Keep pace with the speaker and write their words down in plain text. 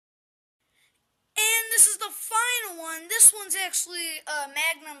this is the final one. This one's actually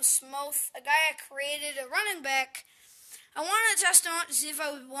Magnum Smoath, a guy I created, a running back. I wanted to test him out to see if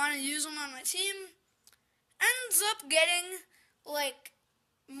I would want to use him on my team. Ends up getting, like,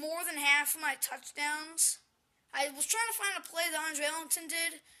 more than half of my touchdowns. I was trying to find a play that Andre Ellington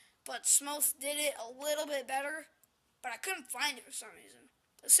did, but Smoath did it a little bit better. But I couldn't find it for some reason.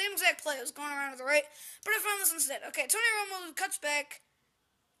 The same exact play. It was going around to the right, but I found this instead. Okay, Tony Romo cuts back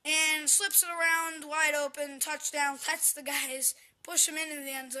and slips it around wide open, touchdown, lets the guys push him into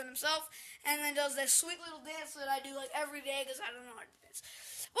the end zone himself, and then does that sweet little dance that I do like every day because I don't know how to dance.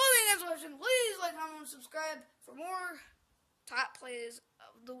 Well, thank you guys for watching. Please like, comment, and subscribe for more top plays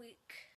of the week.